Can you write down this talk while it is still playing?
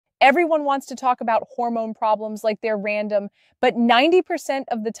Everyone wants to talk about hormone problems like they're random, but 90%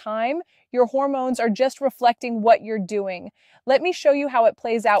 of the time, your hormones are just reflecting what you're doing. Let me show you how it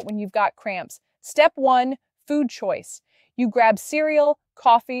plays out when you've got cramps. Step 1, food choice. You grab cereal,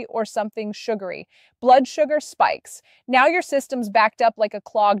 coffee, or something sugary. Blood sugar spikes. Now your system's backed up like a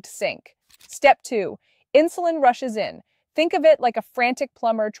clogged sink. Step 2, insulin rushes in. Think of it like a frantic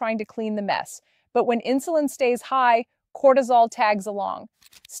plumber trying to clean the mess. But when insulin stays high, cortisol tags along.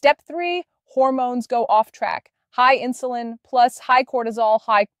 Step 3, hormones go off track. High insulin plus high cortisol,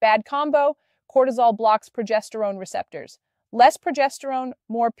 bad combo. Cortisol blocks progesterone receptors. Less progesterone,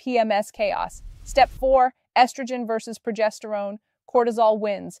 more PMS chaos. Step 4, estrogen versus progesterone. Cortisol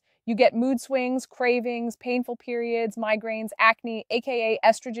wins. You get mood swings, cravings, painful periods, migraines, acne, aka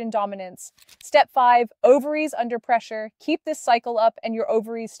estrogen dominance. Step 5, ovaries under pressure. Keep this cycle up and your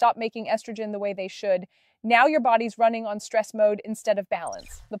ovaries stop making estrogen the way they should. Now your body's running on stress mode instead of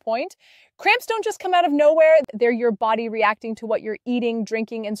balance. The point? Cramps don't just come out of nowhere. They're your body reacting to what you're eating,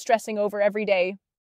 drinking, and stressing over every day.